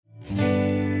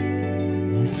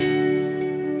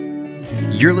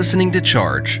You're listening to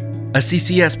Charge, a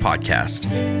CCS podcast.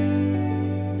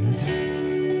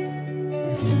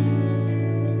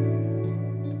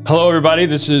 Hello, everybody.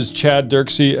 This is Chad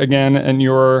Dirksey again, and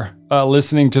you're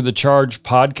listening to the Charge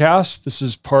podcast. This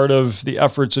is part of the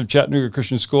efforts of Chattanooga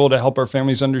Christian School to help our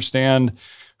families understand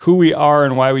who we are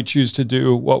and why we choose to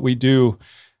do what we do.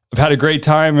 I've had a great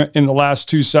time in the last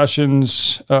two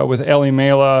sessions with Ellie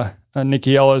Mela,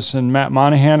 Nikki Ellis, and Matt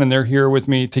Monahan, and they're here with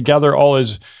me together all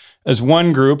as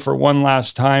one group for one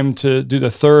last time to do the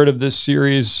third of this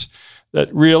series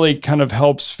that really kind of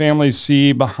helps families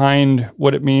see behind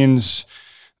what it means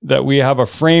that we have a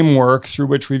framework through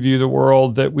which we view the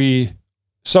world that we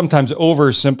sometimes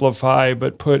oversimplify,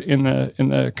 but put in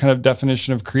the kind of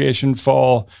definition of creation,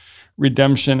 fall,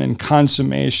 redemption, and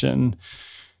consummation.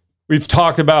 We've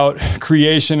talked about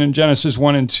creation in Genesis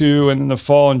 1 and 2, and then the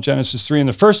fall in Genesis 3 in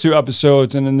the first two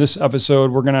episodes. And in this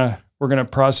episode, we're gonna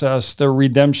process the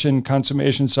redemption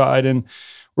consummation side, and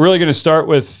we're really going to start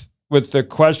with the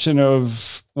question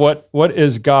of what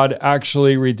is God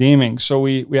actually redeeming. So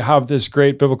we have this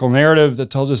great biblical narrative that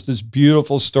tells us this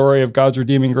beautiful story of God's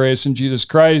redeeming grace in Jesus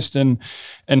Christ and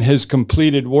His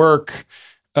completed work.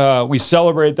 We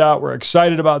celebrate that. We're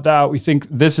excited about that. We think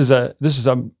this is a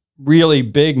really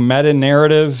big meta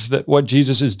narrative that what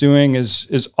Jesus is doing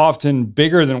is often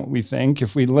bigger than what we think.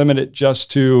 If we limit it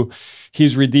just to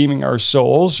He's redeeming our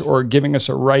souls or giving us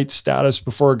a right status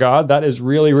before God, that is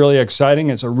really, really exciting.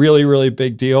 It's a really, really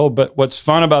big deal. But what's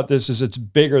fun about this is it's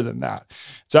bigger than that.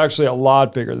 It's actually a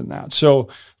lot bigger than that. So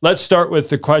let's start with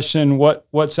the question,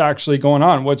 what's actually going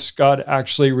on? What's God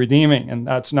actually redeeming? And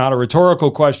that's not a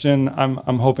rhetorical question. I'm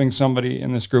hoping somebody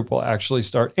in this group will actually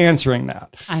start answering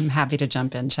that. I'm happy to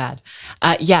jump in, Chad.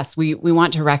 Yes, we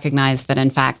want to recognize that, in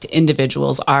fact,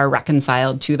 individuals are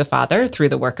reconciled to the Father through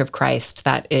the work of Christ.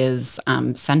 That is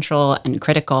central and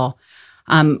critical.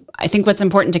 I think what's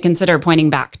important to consider, pointing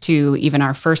back to even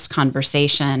our first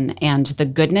conversation and the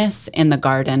goodness in the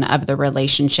garden of the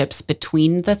relationships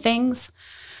between the things,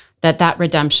 that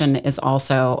redemption is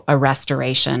also a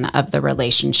restoration of the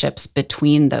relationships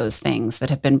between those things that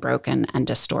have been broken and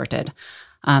distorted.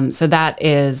 So that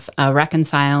is a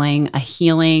reconciling, a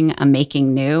healing, a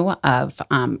making new of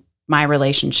my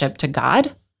relationship to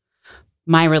God,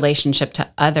 my relationship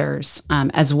to others,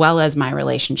 as well as my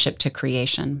relationship to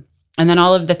creation. And then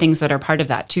all of the things that are part of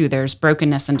that too. There's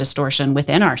brokenness and distortion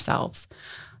within ourselves.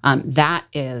 That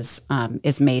is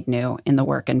made new in the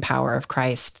work and power of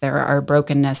Christ. There are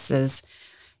brokennesses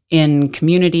in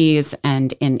communities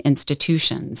and in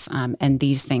institutions, and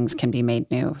these things can be made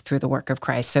new through the work of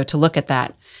Christ. So to look at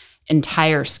that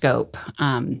entire scope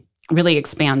really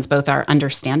expands both our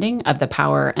understanding of the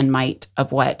power and might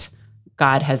of what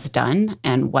God has done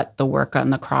and what the work on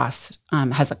the cross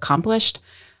has accomplished,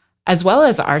 as well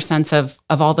as our sense of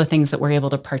all the things that we're able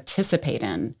to participate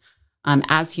in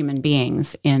as human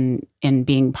beings in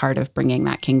being part of bringing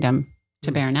that kingdom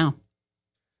to bear now.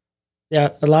 Yeah,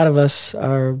 a lot of us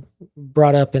are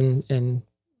brought up in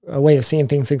a way of seeing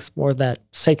things. It's more that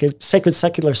sacred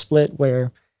secular split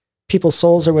where people's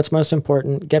souls are what's most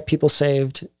important, get people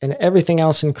saved, and everything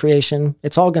else in creation,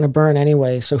 it's all going to burn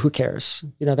anyway, so who cares?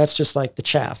 That's just like the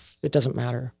chaff. It doesn't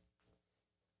matter.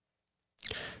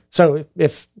 So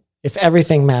if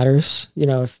everything matters,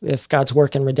 if God's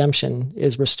work in redemption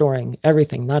is restoring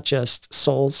everything, not just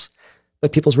souls,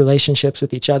 but people's relationships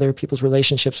with each other, people's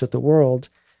relationships with the world,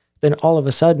 then all of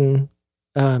a sudden,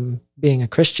 being a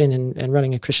Christian and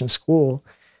running a Christian school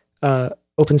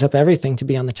opens up everything to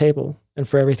be on the table and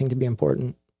for everything to be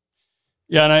important.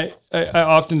 Yeah, and I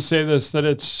often say this, that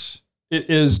it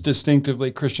is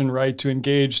distinctively Christian right to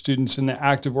engage students in the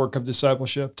active work of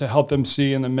discipleship, to help them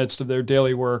see in the midst of their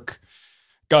daily work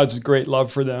God's great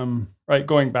love for them, right?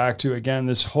 Going back to, again,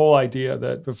 this whole idea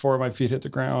that before my feet hit the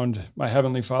ground, my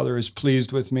Heavenly Father is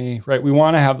pleased with me, right? We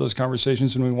want to have those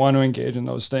conversations and we want to engage in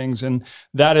those things. And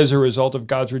that is a result of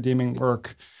God's redeeming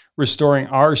work, restoring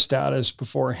our status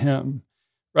before Him,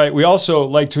 right? We also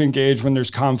like to engage when there's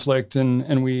conflict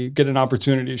and we get an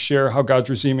opportunity to share how God's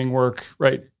redeeming work,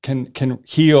 right, can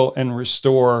heal and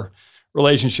restore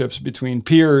relationships between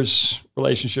peers,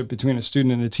 relationship between a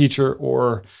student and a teacher,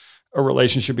 or a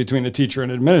relationship between a teacher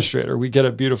and an administrator. We get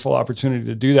a beautiful opportunity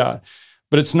to do that.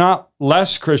 But it's not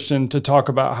less Christian to talk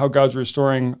about how God's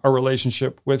restoring our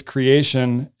relationship with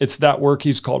creation. It's that work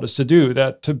He's called us to do,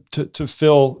 that to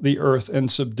fill the earth and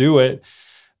subdue it.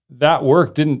 That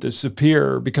work didn't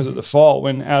disappear because of the fall.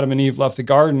 When Adam and Eve left the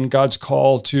garden, God's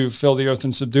call to fill the earth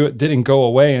and subdue it didn't go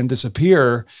away and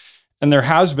disappear. And there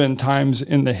has been times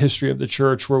in the history of the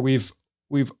church where we've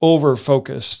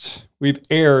over-focused. We've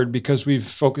erred because we've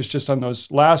focused just on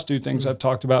those last two things I've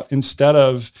talked about instead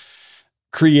of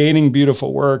creating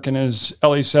beautiful work. And as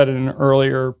Ellie said in an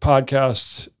earlier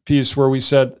podcast piece where we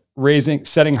said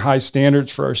setting high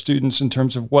standards for our students in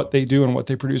terms of what they do and what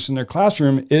they produce in their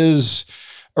classroom is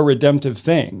a redemptive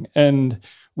thing. And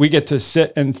we get to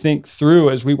sit and think through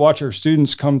as we watch our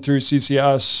students come through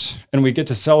CCS, and we get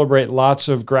to celebrate lots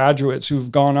of graduates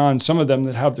who've gone on, some of them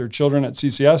that have their children at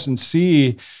CCS, and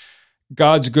see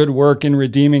God's good work in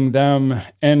redeeming them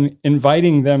and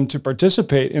inviting them to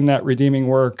participate in that redeeming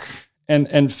work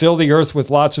and fill the earth with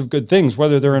lots of good things,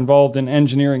 whether they're involved in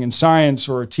engineering and science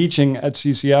or teaching at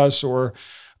CCS or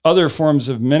other forms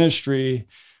of ministry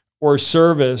or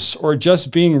service or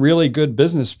just being really good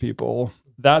business people.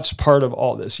 That's part of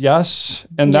all this. Yes.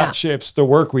 And that shapes the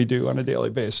work we do on a daily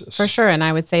basis. For sure. And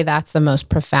I would say that's the most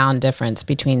profound difference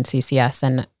between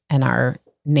CCS and our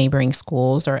neighboring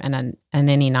schools and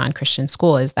any non-Christian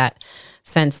school is that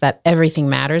sense that everything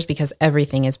matters because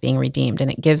everything is being redeemed.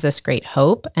 And it gives us great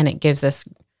hope, and it gives us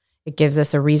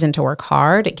a reason to work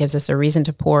hard. It gives us a reason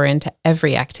to pour into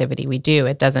every activity we do.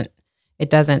 It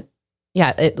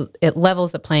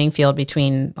levels the playing field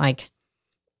between, like,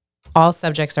 all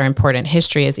subjects are important.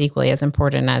 History is equally as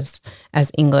important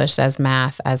as English, as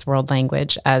math, as world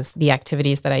language, as the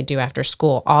activities that I do after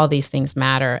school. All these things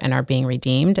matter and are being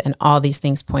redeemed, and all these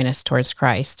things point us towards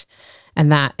Christ. And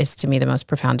that is, to me, the most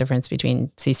profound difference between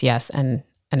CCS and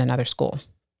another school.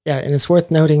 Yeah, and it's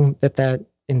worth noting that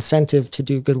incentive to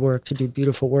do good work, to do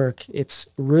beautiful work, it's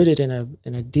rooted in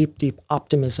a deep, deep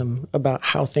optimism about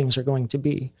how things are going to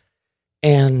be.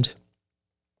 And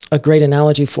a great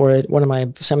analogy for it, one of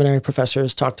my seminary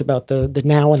professors talked about the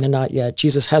now and the not yet.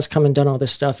 Jesus has come and done all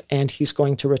this stuff, and he's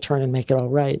going to return and make it all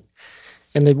right.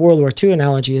 And the World War II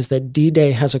analogy is that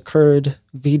D-Day has occurred,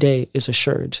 V-Day is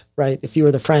assured, right? If you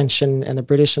were the French and the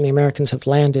British and the Americans have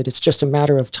landed, it's just a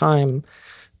matter of time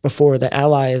before the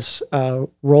Allies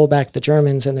roll back the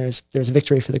Germans and there's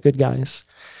victory for the good guys.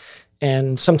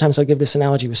 And sometimes I'll give this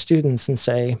analogy with students and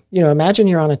say, imagine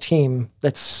you're on a team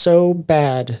that's so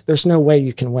bad, there's no way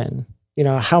you can win.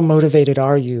 How motivated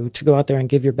are you to go out there and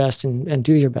give your best and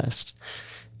do your best?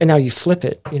 And now you flip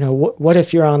it. What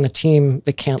if you're on the team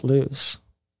that can't lose,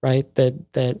 right?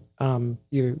 That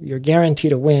you're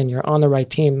guaranteed a win. You're on the right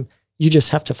team. You just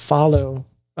have to follow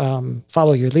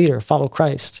your leader, follow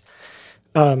Christ,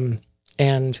 and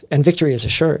victory is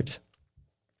assured.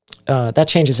 That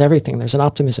changes everything. There's an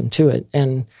optimism to it.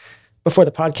 And before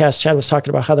the podcast, Chad was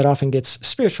talking about how that often gets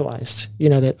spiritualized.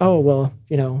 God's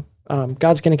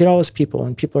going to get all his people,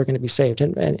 and people are going to be saved,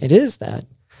 and it is that.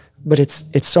 But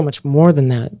it's so much more than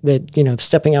that,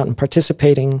 stepping out and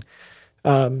participating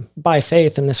by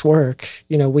faith in this work,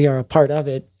 we are a part of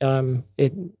it.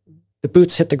 The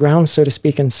boots hit the ground, so to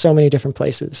speak, in so many different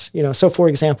places. So for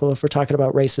example, if we're talking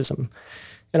about racism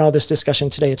and all this discussion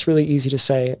today, it's really easy to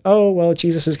say, oh, well,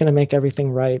 Jesus is going to make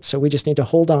everything right, so we just need to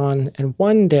hold on, and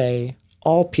one day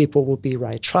all people will be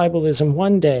right. Tribalism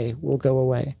one day will go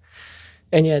away.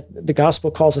 And yet the gospel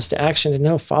calls us to action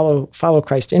and follow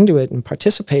Christ into it and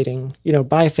participating,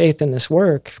 by faith in this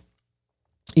work.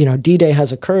 D-Day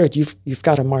has occurred. You've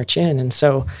got to march in. And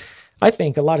so I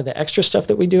think a lot of the extra stuff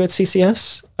that we do at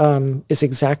CCS is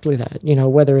exactly that,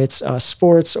 whether it's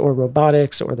sports or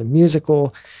robotics or the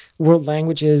musical, world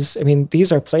languages. I mean,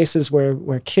 these are places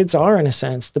where kids are, in a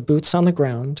sense, the boots on the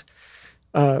ground,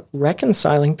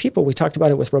 reconciling people. We talked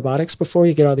about it with robotics before.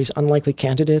 You get all these unlikely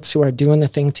candidates who are doing the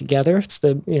thing together. It's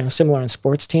similar on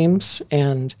sports teams.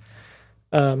 And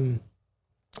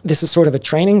this is sort of a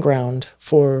training ground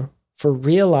for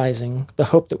realizing the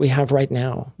hope that we have right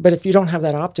now. But if you don't have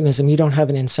that optimism, you don't have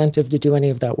an incentive to do any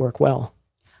of that work well.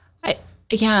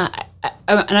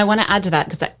 And I want to add to that,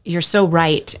 because you're so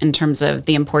right in terms of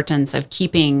the importance of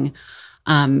keeping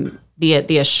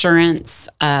the assurance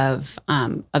of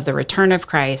the return of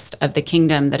Christ, of the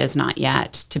kingdom that is not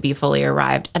yet to be fully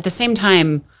arrived. At the same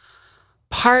time,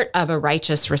 part of a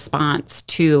righteous response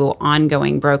to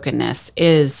ongoing brokenness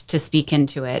is to speak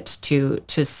into it, to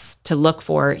look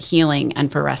for healing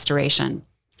and for restoration.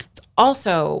 It's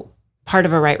also part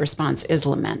of a right response is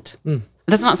lament.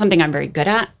 That's not something I'm very good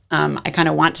at. I kind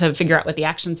of want to figure out what the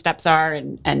action steps are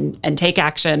and take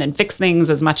action and fix things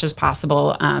as much as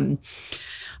possible on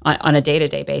a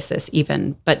day-to-day basis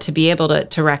even. But to be able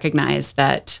to recognize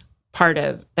that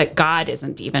that God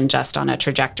isn't even just on a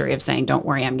trajectory of saying, don't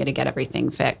worry, I'm going to get everything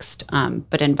fixed,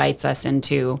 but invites us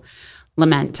into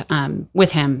lament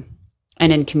with him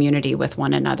and in community with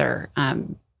one another.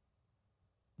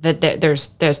 That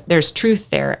there's truth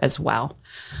there as well.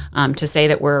 To say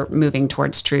that we're moving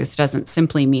towards truth doesn't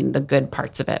simply mean the good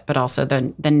parts of it, but also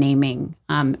the naming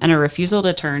and a refusal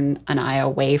to turn an eye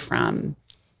away from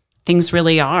things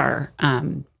really are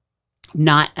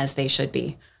not as they should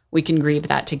be. We can grieve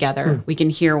that together. We can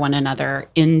hear one another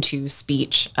into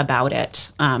speech about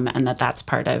it, and that's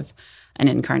part of an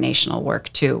incarnational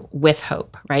work too, with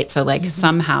hope, right? So like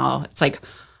somehow it's like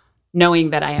knowing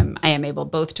that I am able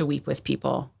both to weep with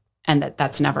people, and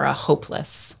that's never a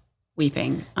hopeless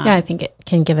weeping. Yeah, I think it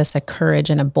can give us a courage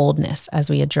and a boldness as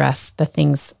we address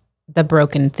the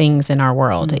broken things in our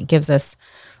world. It gives us,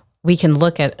 we can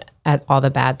look at all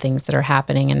the bad things that are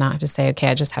happening and not have to say, okay,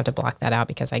 I just have to block that out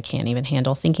because I can't even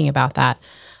handle thinking about that.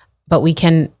 But we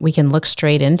can look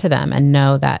straight into them and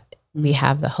know that we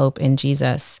have the hope in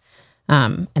Jesus,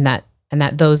 and that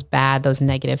those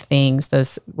negative things,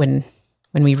 those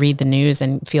when we read the news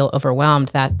and feel overwhelmed,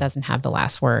 that doesn't have the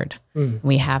last word.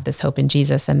 We have this hope in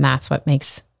Jesus, and that's what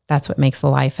makes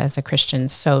life as a Christian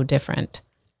so different.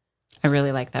 I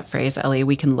really like that phrase, Ellie.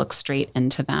 We can look straight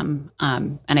into them.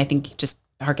 And I think just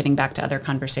harkening back to other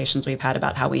conversations we've had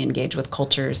about how we engage with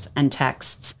cultures and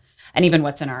texts and even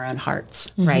what's in our own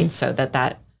hearts, right? So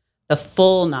that the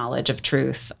full knowledge of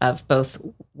truth of both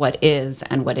what is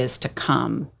and what is to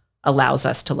come allows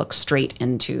us to look straight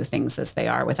into things as they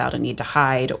are without a need to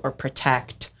hide or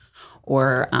protect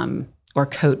or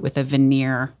coat with a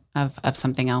veneer of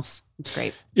something else. It's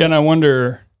great. Yeah, and I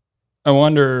wonder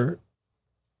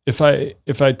if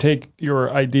I take your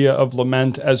idea of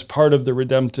lament as part of the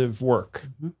redemptive work,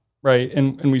 right?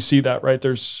 And we see that, right?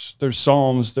 There's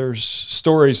Psalms, there's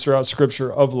stories throughout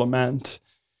Scripture of lament.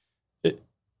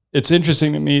 It's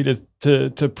interesting to me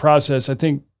to process. I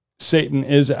think Satan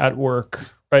is at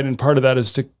work, right? And part of that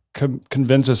is to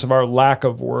convince us of our lack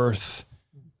of worth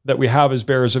that we have as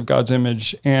bearers of God's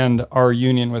image and our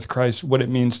union with Christ, what it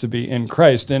means to be in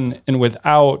Christ. And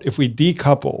if we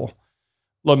decouple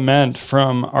lament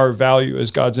from our value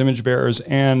as God's image bearers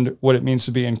and what it means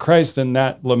to be in Christ, then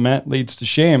that lament leads to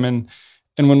shame. And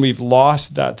when we've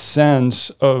lost that sense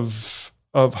of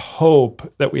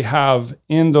hope that we have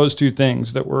in those two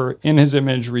things, that we're in his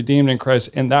image, redeemed in Christ,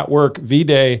 and that work,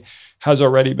 V-Day, has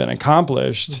already been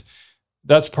accomplished,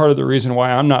 that's part of the reason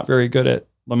why I'm not very good at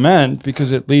lament,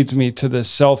 because it leads me to this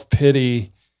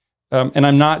self-pity, and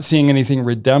I'm not seeing anything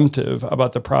redemptive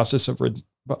about the process of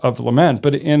lament.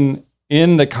 But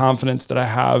in the confidence that I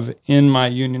have in my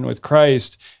union with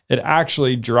Christ, it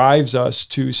actually drives us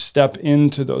to step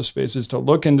into those spaces, to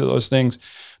look into those things,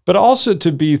 but also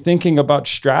to be thinking about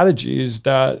strategies.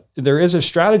 That there is a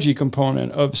strategy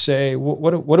component of, say,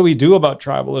 what do we do about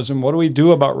tribalism? What do we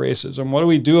do about racism? What do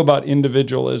we do about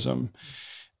individualism?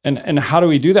 And how do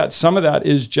we do that? Some of that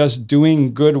is just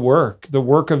doing good work, the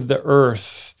work of the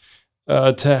earth,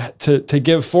 to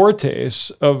give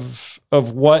foretaste of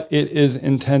what it is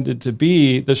intended to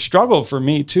be. The struggle for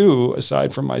me too,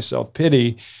 aside from my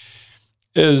self-pity,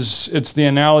 it's the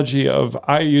analogy of,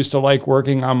 I used to like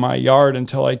working on my yard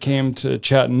until I came to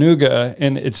Chattanooga,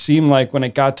 and it seemed like when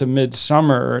it got to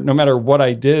midsummer, no matter what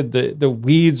I did, the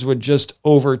weeds would just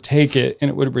overtake it and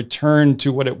it would return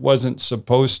to what it wasn't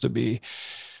supposed to be.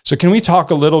 So can we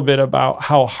talk a little bit about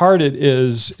how hard it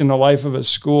is in the life of a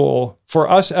school for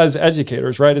us as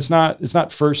educators, right? It's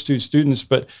not first to students,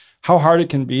 but how hard it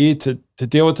can be to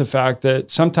deal with the fact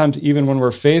that sometimes even when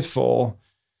we're faithful,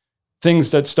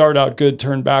 things that start out good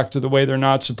turn back to the way they're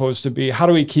not supposed to be. How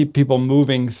do we keep people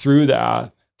moving through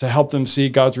that to help them see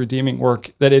God's redeeming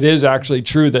work, that it is actually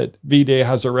true that V-Day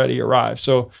has already arrived?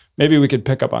 So maybe we could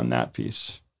pick up on that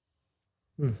piece.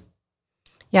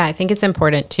 Yeah, I think it's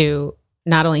important to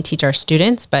not only teach our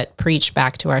students, but preach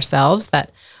back to ourselves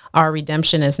that our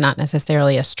redemption is not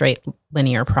necessarily a straight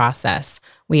linear process.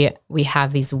 We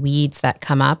have these weeds that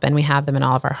come up, and we have them in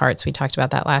all of our hearts. We talked about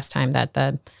that last time,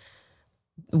 that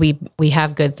we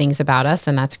have good things about us,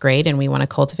 and that's great, and we want to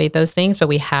cultivate those things, but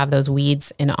we have those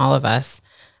weeds in all of us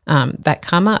that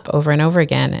come up over and over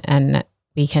again, and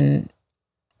we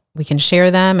can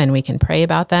share them and we can pray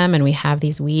about them, and we have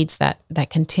these weeds that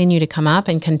continue to come up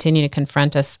and continue to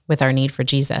confront us with our need for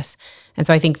Jesus. And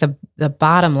so I think the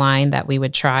bottom line that we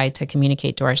would try to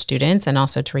communicate to our students, and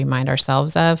also to remind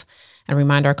ourselves of and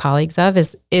remind our colleagues of,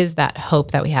 is that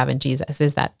hope that we have in Jesus,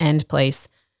 is that end place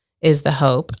is the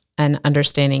hope, and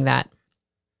understanding that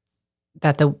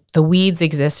the weeds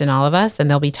exist in all of us, and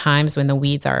there'll be times when the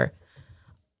weeds are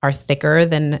thicker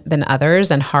than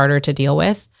others and harder to deal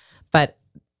with, but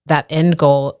that end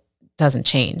goal doesn't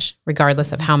change,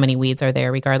 regardless of how many weeds are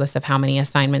there, regardless of how many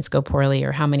assignments go poorly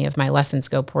or how many of my lessons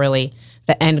go poorly.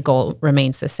 The end goal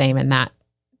remains the same, and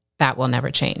that will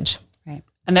never change. Right.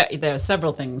 And there are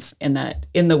several things in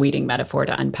the weeding metaphor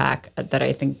to unpack that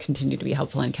I think continue to be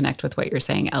helpful and connect with what you're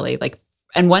saying, Ellie.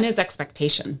 And one is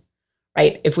expectation,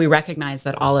 right? If we recognize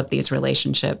that all of these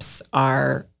relationships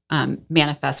are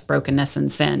manifest brokenness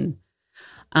and sin,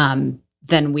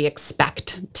 then we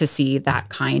expect to see that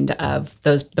kind of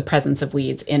the presence of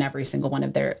weeds in every single one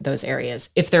of those areas.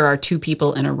 If there are two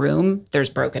people in a room, there's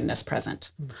brokenness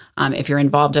present. If you're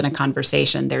involved in a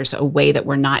conversation, there's a way that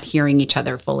we're not hearing each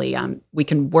other fully. We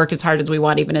can work as hard as we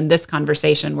want, even in this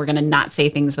conversation. We're going to not say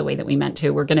things the way that we meant to.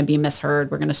 We're going to be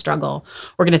misheard. We're going to struggle.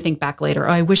 We're going to think back later,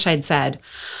 oh, I wish I'd said.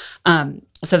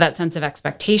 So that sense of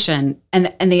expectation.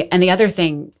 And the other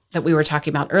thing that we were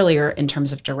talking about earlier in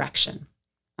terms of direction.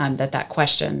 That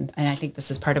question, and I think this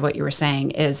is part of what you were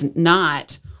saying, is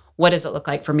not what does it look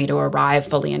like for me to arrive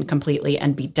fully and completely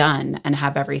and be done and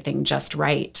have everything just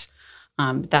right.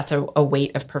 That's a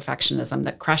weight of perfectionism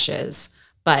that crushes.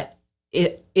 But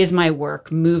is my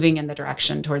work moving in the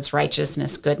direction towards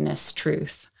righteousness, goodness,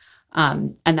 truth,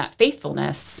 and that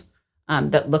faithfulness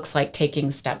that looks like taking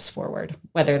steps forward,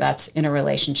 whether that's in a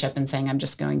relationship and saying, I'm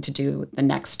just going to do the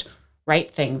next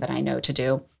right thing that I know to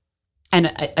do. And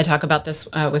I talk about this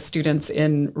with students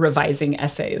in revising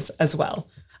essays as well.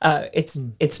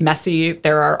 It's messy.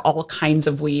 There are all kinds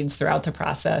of weeds throughout the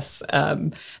process,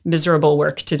 miserable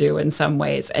work to do in some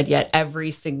ways. And yet every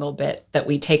single bit that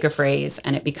we take a phrase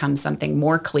and it becomes something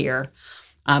more clear,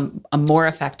 a more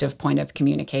effective point of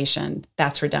communication,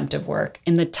 that's redemptive work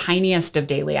in the tiniest of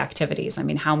daily activities. I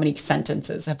mean, how many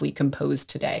sentences have we composed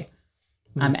today?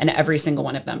 And every single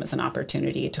one of them is an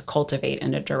opportunity to cultivate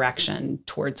in a direction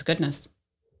towards goodness.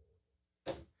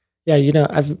 Yeah,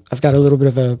 I've got a little bit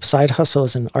of a side hustle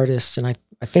as an artist, and I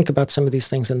think about some of these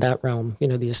things in that realm,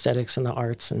 the aesthetics and the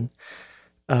arts.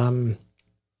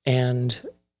 And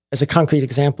as a concrete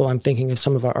example, I'm thinking of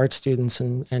some of our art students,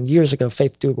 and years ago,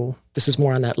 Faith Dougal, this is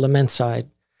more on that lament side.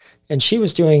 And she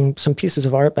was doing some pieces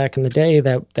of art back in the day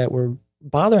that were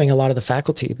bothering a lot of the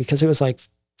faculty because it was like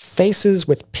faces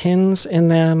with pins in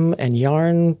them and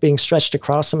yarn being stretched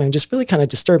across them and just really kind of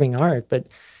disturbing art. But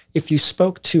if you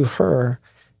spoke to her,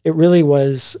 it really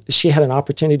was, she had an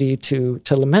opportunity to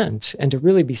lament and to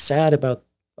really be sad about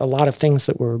a lot of things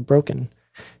that were broken.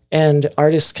 And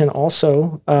artists can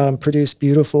also produce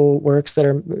beautiful works that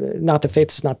are, not that Faith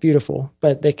is not beautiful,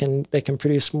 but they can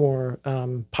produce more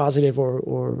positive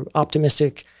or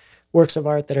optimistic works of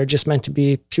art that are just meant to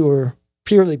be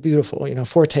purely beautiful,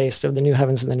 foretaste of the new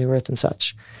heavens and the new earth and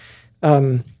such.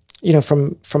 From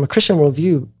a Christian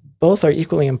worldview, both are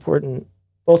equally important,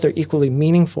 both are equally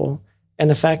meaningful. And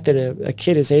the fact that a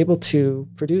kid is able to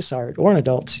produce art, or an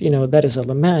adult, that is a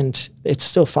lament, it's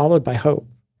still followed by hope.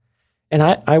 And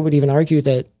I would even argue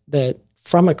that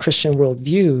from a Christian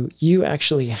worldview, you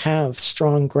actually have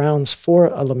strong grounds for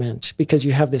a lament because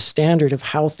you have this standard of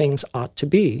how things ought to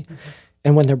be. Mm-hmm.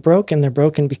 And when they're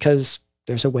broken because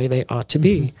there's a way they ought to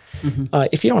be. Mm-hmm.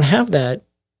 If you don't have that,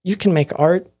 you can make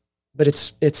art, but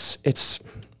it's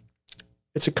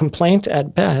a complaint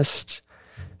at best.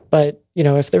 But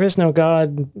if there is no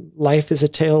God, life is a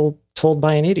tale told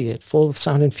by an idiot, full of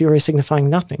sound and fury, signifying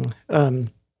nothing. And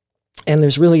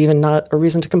there's really even not a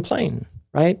reason to complain,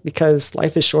 right? Because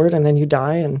life is short, and then you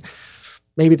die, and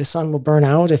maybe the sun will burn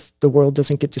out if the world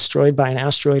doesn't get destroyed by an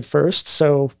asteroid first.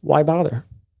 So why bother?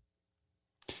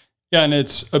 Yeah, and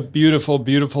it's a beautiful,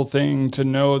 beautiful thing to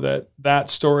know that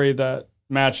story that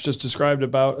Match just described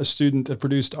about a student that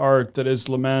produced art that is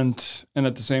lament, and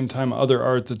at the same time other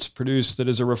art that's produced that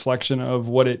is a reflection of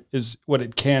what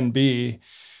it can be.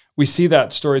 We see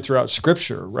that story throughout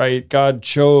Scripture, right? God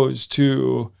chose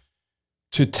to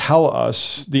tell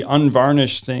us the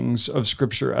unvarnished things of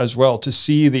Scripture as well, to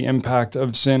see the impact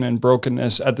of sin and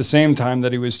brokenness at the same time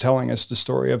that he was telling us the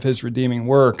story of his redeeming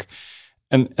work.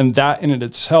 And that in it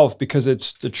itself, because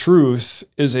it's the truth,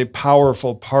 is a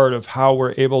powerful part of how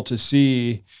we're able to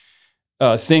see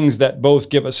things that both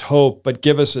give us hope, but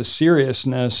give us a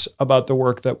seriousness about the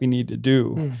work that we need to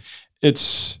do.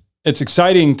 It's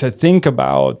exciting to think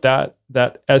about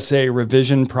that essay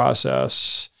revision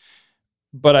process,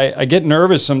 but I get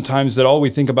nervous sometimes that all we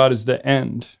think about is the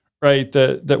end, right?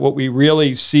 That what we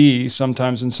really see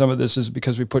sometimes in some of this is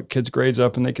because we put kids' grades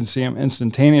up and they can see them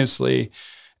instantaneously.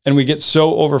 And we get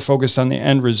so over-focused on the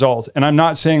end result. And I'm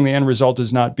not saying the end result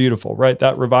is not beautiful, right?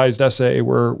 That revised essay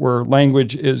where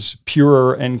language is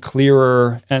purer and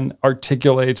clearer and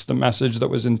articulates the message that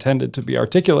was intended to be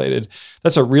articulated,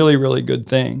 that's a really, really good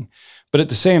thing. But at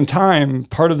the same time,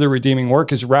 part of the redeeming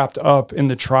work is wrapped up in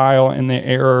the trial and the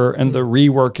error and the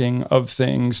reworking of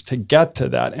things to get to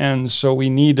that end. So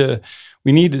we need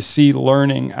to see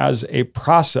learning as a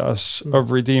process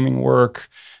of redeeming work,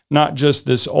 not just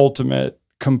this ultimate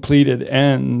completed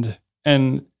end,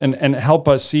 and help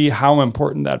us see how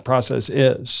important that process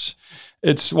is.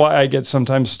 It's why I get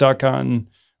sometimes stuck on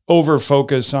over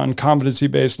focus on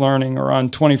competency-based learning or on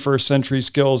 21st century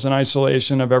skills in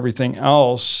isolation of everything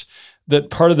else. that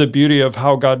part of the beauty of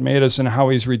how God made us and how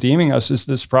he's redeeming us is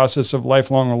this process of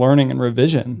lifelong learning and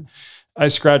revision. I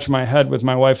scratch my head with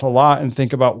my wife a lot and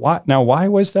think about why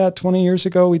was that 20 years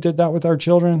ago we did that with our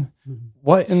children?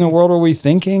 What in the world were we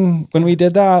thinking when we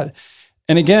did that?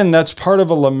 And again, that's part of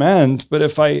a lament. But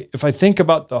if I think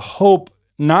about the hope,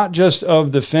 not just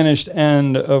of the finished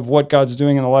end of what God's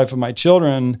doing in the life of my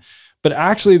children, but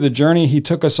actually the journey he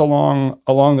took us along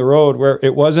the road, where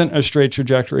it wasn't a straight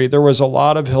trajectory. There was a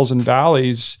lot of hills and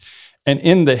valleys, and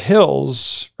in the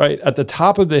hills, right at the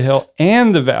top of the hill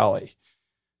and the valley,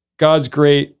 God's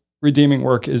great redeeming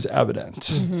work is evident.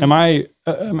 Mm-hmm.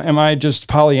 Am I just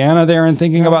Pollyanna there and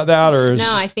thinking about that, or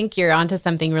No, I think you're onto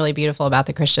something really beautiful about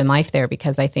the Christian life there,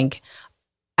 because I think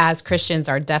as Christians,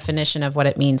 our definition of what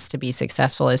it means to be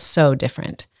successful is so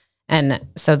different. And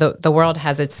so the world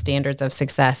has its standards of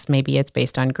success. Maybe it's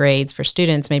based on grades for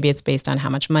students. Maybe it's based on how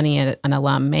much money an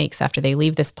alum makes after they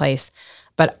leave this place.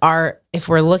 But if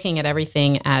we're looking at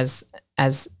everything as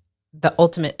the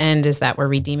ultimate end is that we're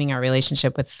redeeming our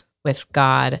relationship with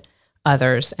God,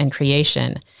 others, and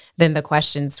creation, then the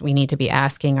questions we need to be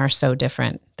asking are so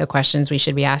different. The questions we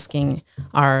should be asking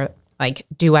are like,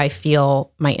 do I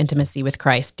feel my intimacy with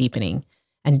Christ deepening?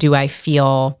 And do I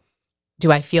feel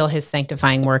his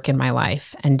sanctifying work in my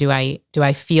life? And do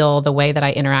I feel the way that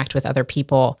I interact with other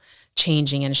people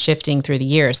changing and shifting through the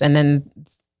years? And then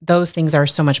those things are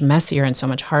so much messier and so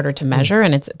much harder to measure.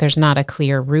 And there's not a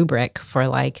clear rubric for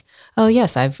like, oh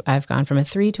yes, I've gone from a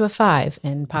 3 to a 5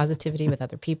 in positivity with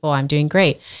other people. I'm doing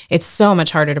great. It's so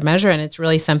much harder to measure. And it's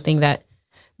really something that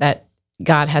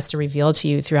God has to reveal to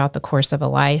you throughout the course of a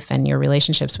life and your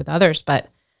relationships with others. But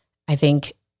I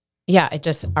think, it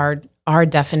just our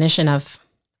definition of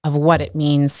what it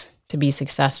means to be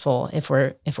successful, if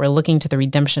we're looking to the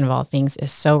redemption of all things,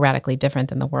 is so radically different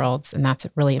than the world's, and that's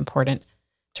really important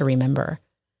to remember.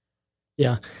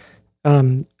 Yeah,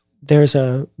 there's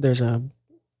a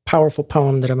powerful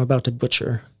poem that I'm about to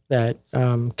butcher that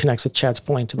connects with Chad's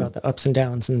point about the ups and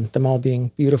downs and them all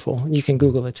being beautiful. You can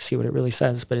Google it to see what it really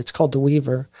says, but it's called The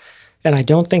Weaver. And I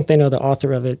don't think they know the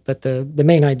author of it, but the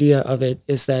main idea of it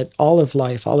is that all of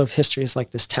life, all of history is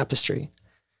like this tapestry.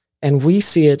 And we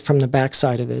see it from the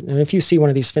backside of it. And if you see one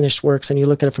of these finished works and you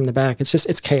look at it from the back,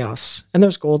 it's chaos. And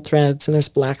there's gold threads and there's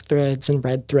black threads and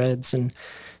red threads.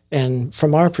 And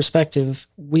from our perspective,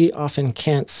 we often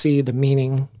can't see the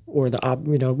meaning or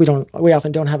we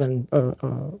often don't have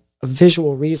a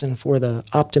visual reason for the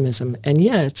optimism. And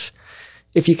yet,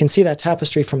 if you can see that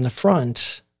tapestry from the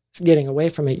front, getting away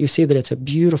from it, you see that it's a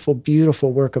beautiful,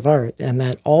 beautiful work of art, and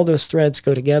that all those threads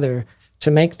go together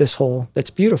to make this whole that's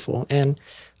beautiful. And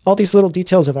all these little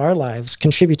details of our lives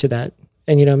contribute to that.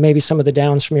 And, maybe some of the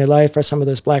downs from your life are some of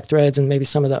those black threads, and maybe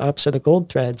some of the ups are the gold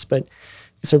threads. But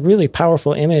it's a really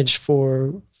powerful image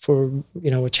for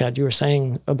what Chad, you were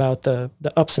saying about the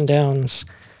ups and downs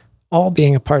all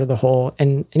being a part of the whole.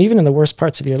 And even in the worst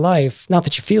parts of your life, not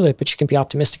that you feel it, but you can be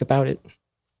optimistic about it.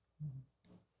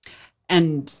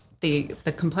 And the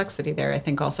complexity there, I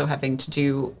think, also having to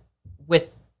do with,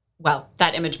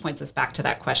 that image points us back to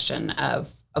that question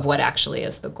of what actually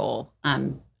is the goal.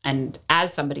 And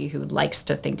as somebody who likes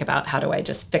to think about how do I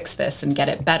just fix this and get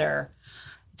it better,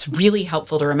 it's really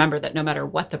helpful to remember that no matter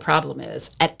what the problem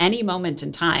is, at any moment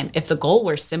in time, if the goal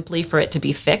were simply for it to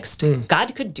be fixed,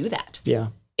 God could do that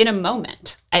in a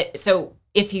moment. So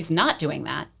if he's not doing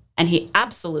that, and he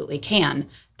absolutely can,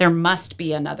 there must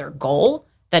be another goal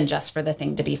than just for the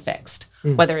thing to be fixed,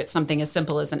 whether it's something as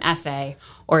simple as an essay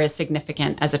or as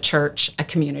significant as a church, a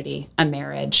community, a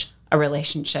marriage, a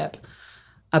relationship,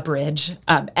 a bridge,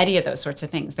 any of those sorts of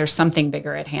things. There's something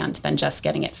bigger at hand than just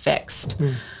getting it fixed.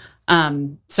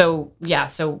 So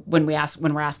when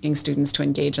we're asking students to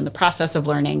engage in the process of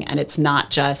learning, and it's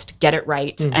not just get it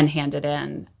right and hand it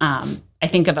in, I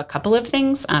think of a couple of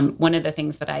things. One of the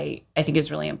things that I think is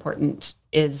really important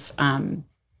is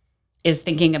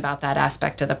thinking about that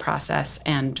aspect of the process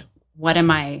and what am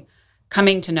I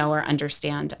coming to know or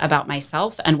understand about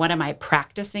myself, and what am I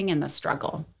practicing in the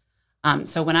struggle.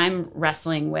 So when I'm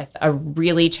wrestling with a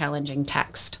really challenging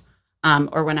text,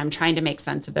 or when I'm trying to make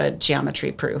sense of a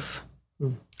geometry proof,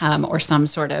 or some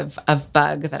sort of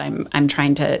bug that I'm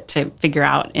trying to figure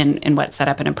out in what's set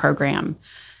up in a program,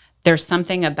 there's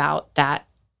something about that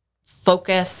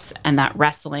focus and that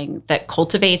wrestling that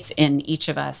cultivates in each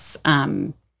of us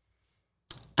an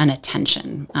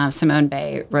attention. Simone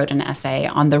Weil wrote an essay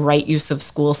on the right use of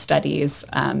school studies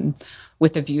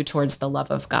with a view towards the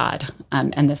love of God.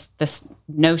 And this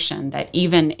notion that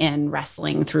even in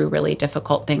wrestling through really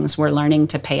difficult things, we're learning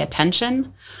to pay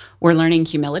attention. We're learning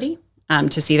humility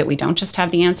to see that we don't just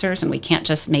have the answers and we can't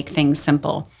just make things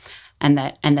simple. and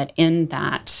that in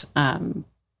that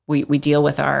we deal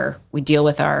with our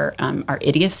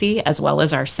idiocy as well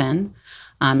as our sin,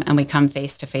 and we come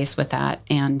face to face with that,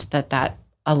 and that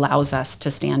allows us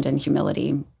to stand in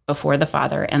humility before the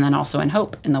Father, and then also in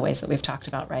hope in the ways that we've talked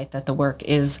about, right? That the work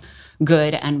is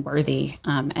good and worthy,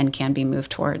 and can be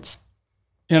moved towards.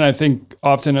 And I think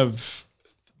often of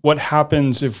what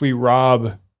happens if we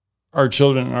rob our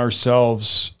children and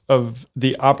ourselves of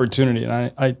the opportunity,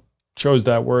 and I chose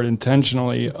that word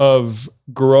intentionally, of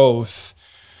growth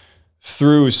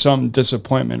through some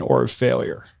disappointment or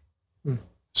failure.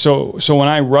 So when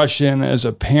I rush in as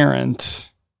a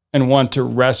parent and want to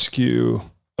rescue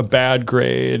a bad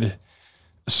grade,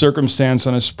 a circumstance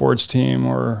on a sports team,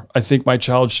 or I think my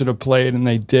child should have played and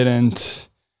they didn't,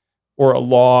 or a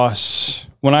loss,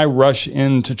 when I rush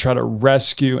in to try to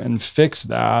rescue and fix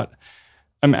that,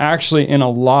 I'm actually, in a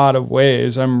lot of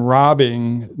ways, I'm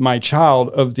robbing my child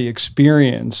of the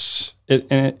experience.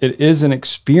 It is an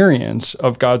experience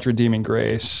of God's redeeming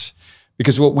grace,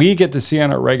 because what we get to see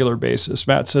on a regular basis,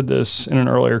 Matt said this in an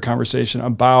earlier conversation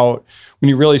about when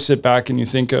you really sit back and you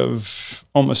think of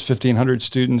almost 1,500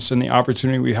 students and the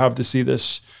opportunity we have to see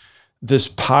this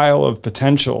pile of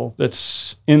potential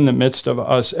that's in the midst of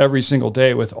us every single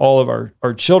day with all of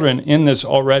our children in this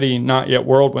already not yet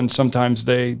world, when sometimes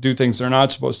they do things they're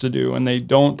not supposed to do and they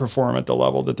don't perform at the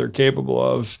level that they're capable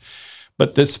of,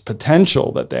 but this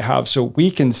potential that they have. So we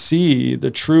can see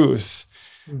the truth,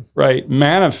 right,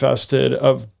 manifested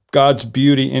of God's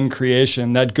beauty in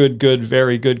creation, that good,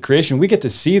 very good creation. We get to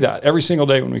see that every single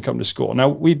day when we come to school. Now,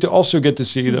 we also get to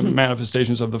see the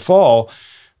manifestations of the fall.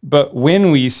 But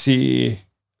when we see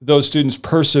those students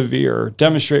persevere,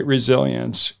 demonstrate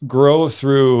resilience, grow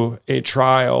through a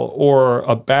trial or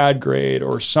a bad grade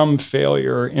or some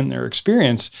failure in their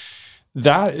experience,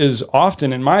 that is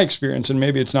often, in my experience, and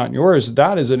maybe it's not in yours,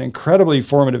 that is an incredibly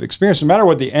formative experience. No matter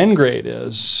what the end grade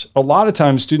is, a lot of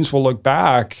times students will look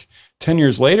back 10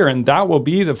 years later, and that will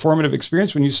be the formative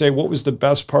experience. When you say, what was the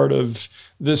best part of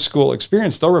this school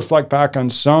experience? They'll reflect back on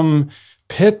some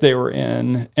pit they were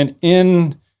in,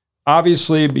 and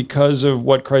obviously because of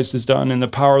what Christ has done and the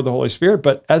power of the Holy Spirit,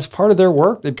 but as part of their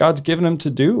work that God's given them to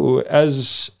do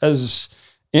as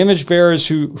image bearers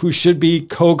who should be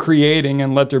co-creating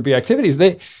and let there be activities.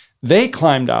 They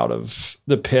climbed out of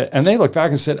the pit and they look back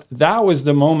and said, that was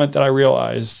the moment that I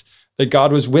realized that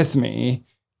God was with me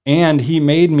and he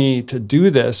made me to do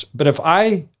this. But if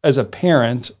I, as a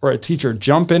parent or a teacher,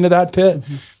 jump into that pit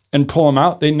and pull them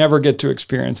out, they never get to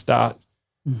experience that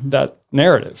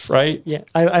narrative, right? Yeah,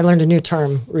 I learned a new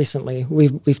term recently.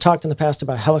 We've talked in the past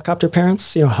about helicopter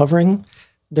parents, hovering.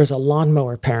 There's a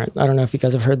lawnmower parent. I don't know if you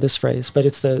guys have heard this phrase, but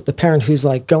it's the parent who's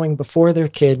like going before their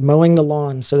kid, mowing the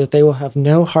lawn so that they will have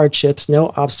no hardships,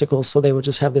 no obstacles, so they will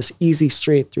just have this easy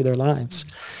street through their lives.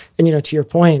 And, to your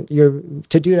point,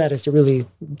 to do that is to really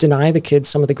deny the kids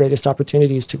some of the greatest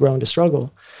opportunities to grow and to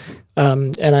struggle.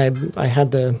 And I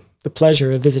had the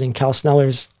pleasure of visiting Cal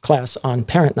Sneller's class on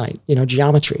Parent Night,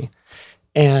 geometry.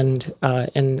 And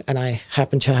I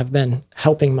happened to have been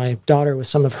helping my daughter with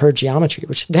some of her geometry,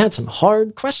 which they had some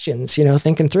hard questions,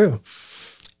 thinking through.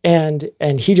 And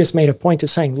he just made a point of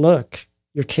saying, look,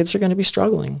 your kids are going to be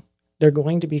struggling. They're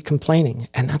going to be complaining.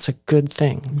 And that's a good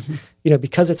thing,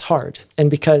 because it's hard.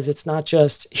 And because it's not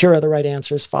just, here are the right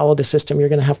answers, follow the system, you're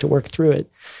going to have to work through it.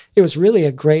 It was really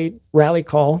a great rally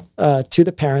call to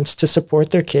the parents to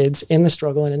support their kids in the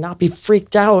struggle and to not be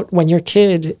freaked out when your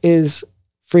kid is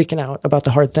freaking out about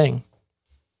the hard thing.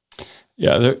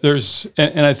 Yeah, there's,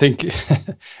 and I think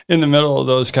in the middle of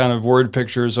those kind of word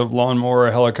pictures of lawnmower,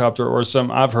 or helicopter, or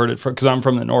I've heard it because I'm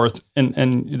from the north,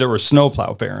 and there were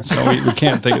snowplow parents. So we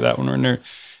can't think of that when we're near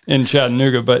in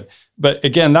Chattanooga. But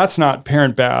again, that's not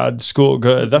parent bad, school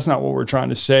good. That's not what we're trying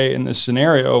to say in this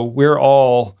scenario. We're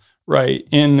all, right,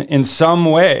 in some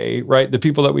way, right, the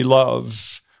people that we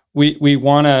love, we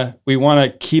want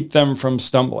to keep them from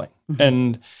stumbling.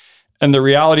 And the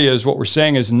reality is, what we're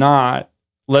saying is not,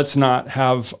 let's not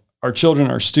have our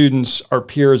children, our students, our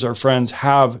peers, our friends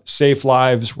have safe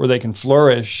lives where they can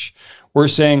flourish. We're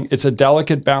saying it's a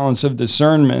delicate balance of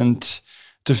discernment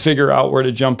to figure out where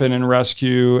to jump in and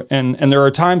rescue. And there are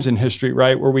times in history,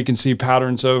 right, where we can see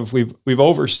patterns of we've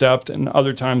overstepped and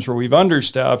other times where we've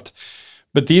understepped.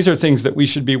 But these are things that we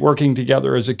should be working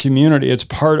together as a community. It's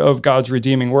part of God's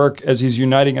redeeming work as he's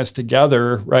uniting us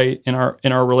together, right, in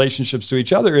our relationships to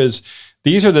each other. Is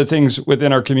these are the things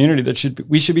within our community that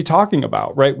we should be talking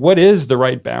about, right? What is the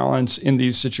right balance in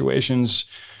these situations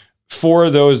for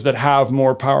those that have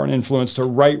more power and influence to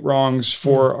right wrongs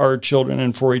for our children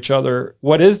and for each other?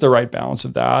 What is the right balance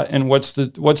of that? And what's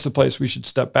the place we should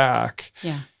step back?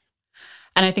 Yeah.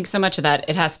 And I think so much of that,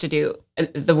 it has to do,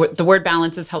 the word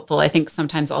balance is helpful. I think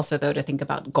sometimes also, though, to think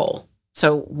about goal.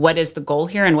 So what is the goal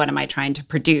here and what am I trying to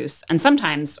produce? And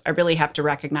sometimes I really have to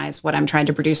recognize what I'm trying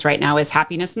to produce right now is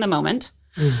happiness in the moment.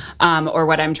 Or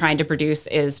what I'm trying to produce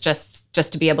is just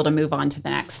to be able to move on to the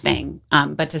next thing.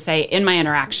 But to say in my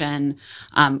interaction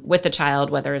with the child,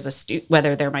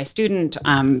 whether they're my student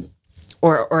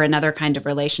or another kind of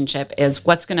relationship, is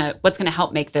what's gonna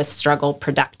help make this struggle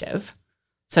productive,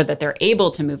 so that they're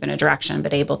able to move in a direction,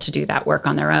 but able to do that work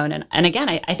on their own. And again,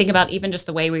 I think about even just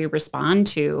the way we respond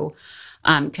to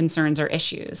concerns or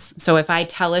issues. So if I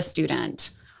tell a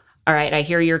student, all right, I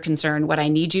hear your concern. What I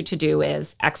need you to do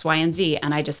is X, Y, and Z.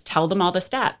 And I just tell them all the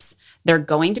steps. They're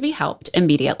going to be helped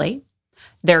immediately.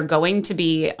 They're going to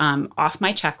be off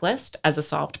my checklist as a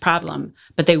solved problem,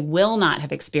 but they will not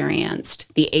have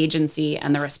experienced the agency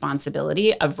and the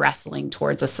responsibility of wrestling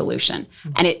towards a solution.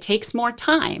 Mm-hmm. And it takes more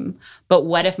time. But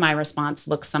what if my response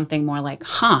looks something more like,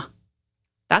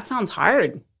 that sounds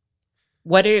hard.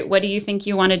 What do you think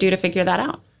you want to do to figure that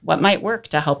out? What might work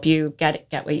to help you get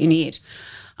what you need?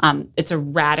 It's a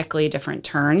radically different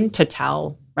turn to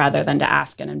tell rather than to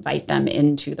ask and invite them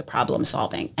into the problem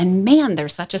solving. And man,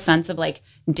 there's such a sense of like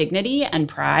dignity and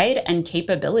pride and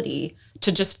capability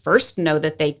to just first know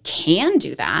that they can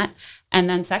do that. And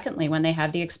then secondly, when they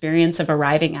have the experience of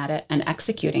arriving at it and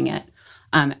executing it.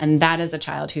 And that is a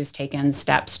child who's taken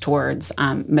steps towards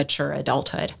mature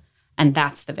adulthood. And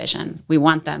that's the vision. We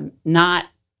want them not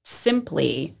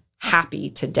simply happy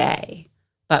today,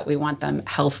 but we want them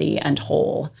healthy and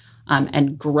whole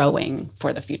and growing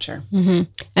for the future. Mm-hmm.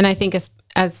 And I think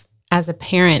as a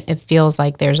parent, it feels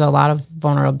like there's a lot of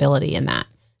vulnerability in that.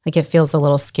 Like it feels a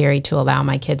little scary to allow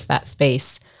my kids that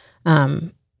space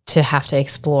to have to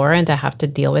explore and to have to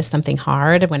deal with something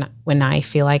hard when I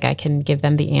feel like I can give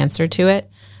them the answer to it.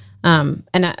 And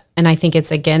I think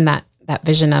it's again that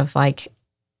vision of like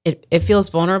it feels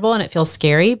vulnerable and it feels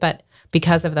scary, but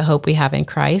because of the hope we have in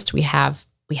Christ, we have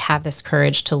this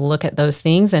courage to look at those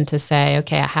things and to say,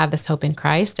 okay, I have this hope in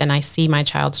Christ and I see my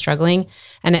child struggling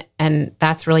and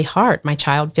that's really hard. My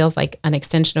child feels like an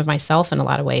extension of myself in a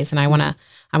lot of ways. And I want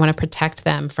to protect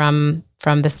them from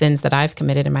the sins that I've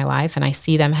committed in my life. And I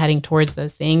see them heading towards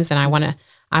those things and I want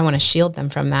to shield them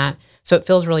from that. So it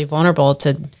feels really vulnerable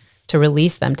to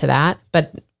release them to that.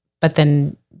 But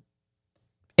then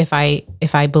if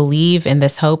I believe in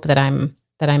this hope that I'm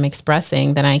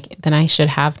expressing, then I should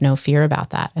have no fear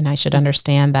about that. And I should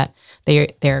understand that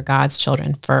they're God's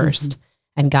children first. Mm-hmm.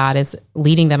 And God is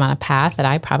leading them on a path that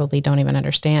I probably don't even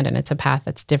understand. And it's a path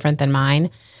that's different than mine.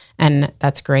 And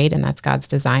that's great. And that's God's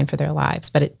design for their lives.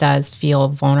 But it does feel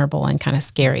vulnerable and kind of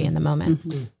scary in the moment.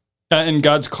 Mm-hmm. And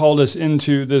God's called us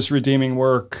into this redeeming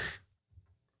work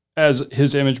as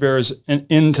his image bearers and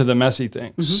into the messy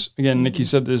things. Mm-hmm. Again, Nikki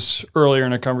said this earlier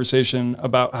in a conversation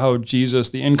about how Jesus,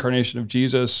 the incarnation of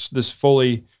Jesus, this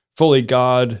fully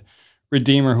God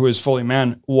Redeemer who is fully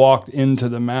man, walked into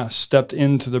the mess, stepped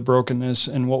into the brokenness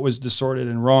and what was distorted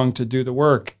and wrong to do the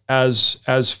work as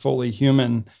fully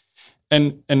human.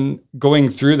 And going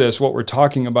through this, what we're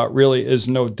talking about really is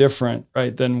no different,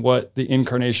 right, than what the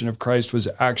incarnation of Christ was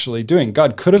actually doing.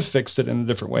 God could have fixed it in a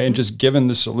different way and just given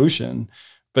the solution.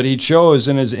 But he chose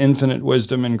in his infinite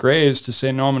wisdom and grace to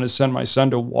say, no, I'm going to send my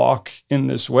son to walk in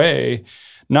this way,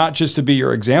 not just to be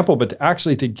your example, but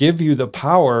actually to give you the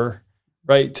power,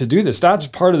 right, to do this. That's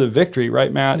part of the victory,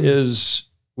 right, Matt, is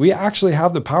we actually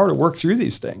have the power to work through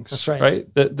these things. That's right.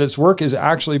 Right? That this work is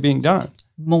actually being done.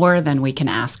 More than we can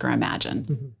ask or imagine.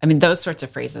 Mm-hmm. I mean, those sorts of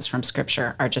phrases from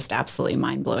scripture are just absolutely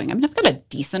mind-blowing. I mean, I've got a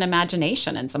decent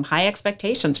imagination and some high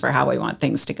expectations for how we want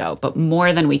things to go, but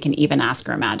more than we can even ask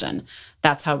or imagine.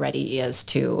 That's how ready he is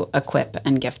to equip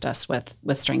and gift us with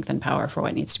strength and power for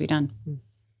what needs to be done.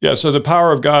 Yeah, so the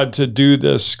power of God to do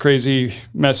this crazy,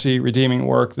 messy, redeeming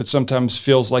work that sometimes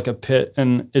feels like a pit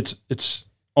and it's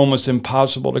almost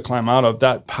impossible to climb out of,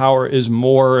 that power is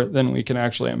more than we can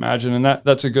actually imagine. And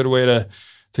that's a good way to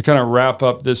kind of wrap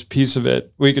up this piece of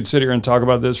it. We could sit here and talk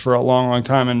about this for a long, long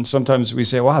time. And sometimes we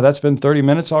say, wow, that's been 30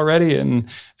 minutes already. And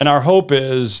our hope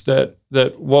is that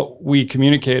what we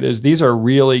communicate is these are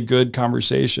really good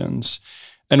conversations.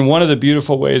 And one of the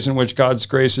beautiful ways in which God's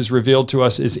grace is revealed to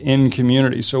us is in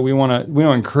community. So we want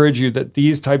to encourage you that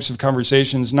these types of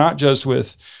conversations, not just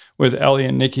with Ellie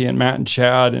and Nikki and Matt and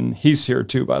Chad, and he's here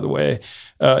too, by the way.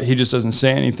 He just doesn't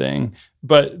say anything.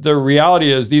 But the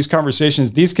reality is these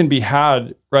conversations, these can be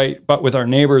had, right, but with our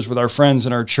neighbors, with our friends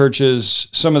in our churches.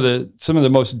 Some of the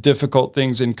most difficult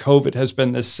things in COVID has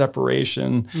been this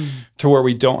separation to where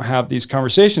we don't have these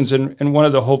conversations. And one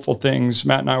of the hopeful things,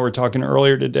 Matt and I were talking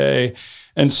earlier today,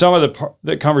 And some of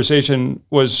the conversation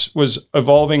was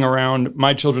evolving around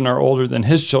my children are older than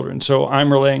his children. So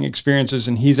I'm relaying experiences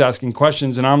and he's asking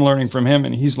questions and I'm learning from him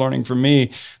and he's learning from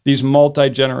me. These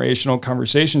multi-generational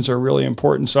conversations are really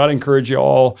important. So I'd encourage you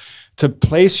all to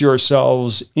place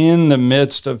yourselves in the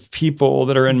midst of people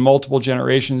that are in multiple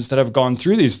generations that have gone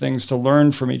through these things to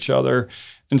learn from each other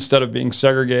instead of being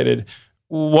segregated.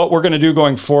 What we're going to do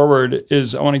going forward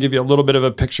is I want to give you a little bit of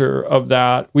a picture of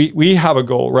that. We have a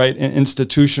goal, right? An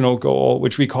institutional goal,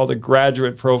 which we call the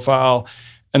graduate profile.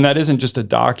 And that isn't just a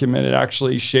document. It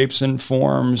actually shapes and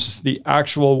forms the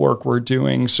actual work we're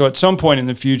doing. So at some point in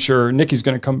the future, Nikki's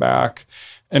going to come back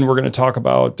and we're going to talk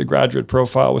about the graduate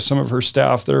profile with some of her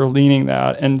staff that are leading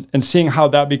that and seeing how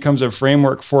that becomes a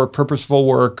framework for purposeful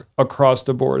work across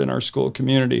the board in our school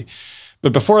community.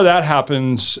 But before that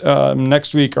happens,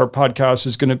 next week, our podcast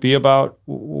is going to be about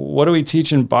what do we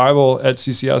teach in Bible at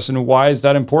CCS and why is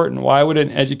that important? Why would an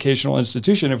educational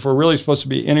institution, if we're really supposed to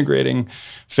be integrating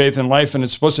faith and life and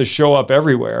it's supposed to show up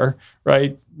everywhere,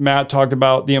 right? Matt talked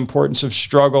about the importance of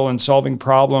struggle and solving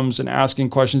problems and asking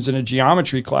questions in a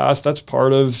geometry class. That's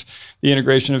part of the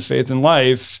integration of faith and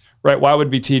life. Right? Why would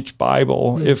we teach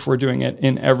Bible if we're doing it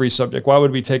in every subject? Why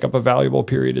would we take up a valuable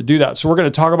period to do that? So we're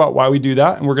going to talk about why we do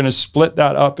that, and we're going to split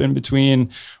that up in between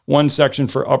one section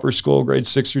for upper school, grades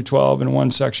 6 through 12, and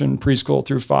one section preschool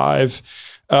through 5.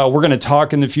 We're going to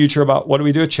talk in the future about what do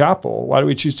we do at chapel? Why do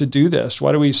we choose to do this?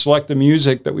 Why do we select the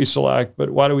music that we select?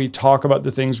 But why do we talk about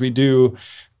the things we do?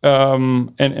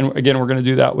 And again, we're going to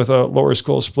do that with a lower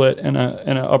school split and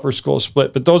an upper school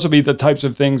split. But those will be the types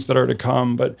of things that are to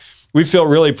come. But we feel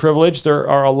really privileged. There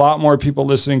are a lot more people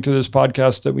listening to this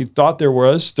podcast than we thought there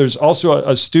was. There's also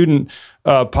a student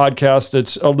podcast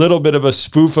that's a little bit of a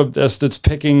spoof of this, that's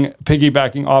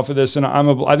piggybacking off of this. And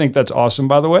I think that's awesome,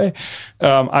 by the way.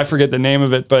 I forget the name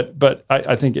of it, but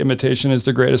I think imitation is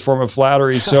the greatest form of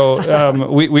flattery. So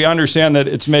we understand that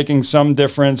it's making some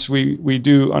difference. We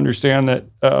do understand that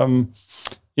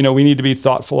we need to be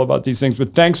thoughtful about these things.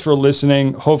 But thanks for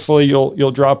listening. Hopefully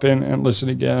you'll drop in and listen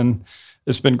again.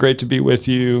 It's been great to be with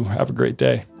you. Have a great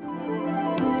day.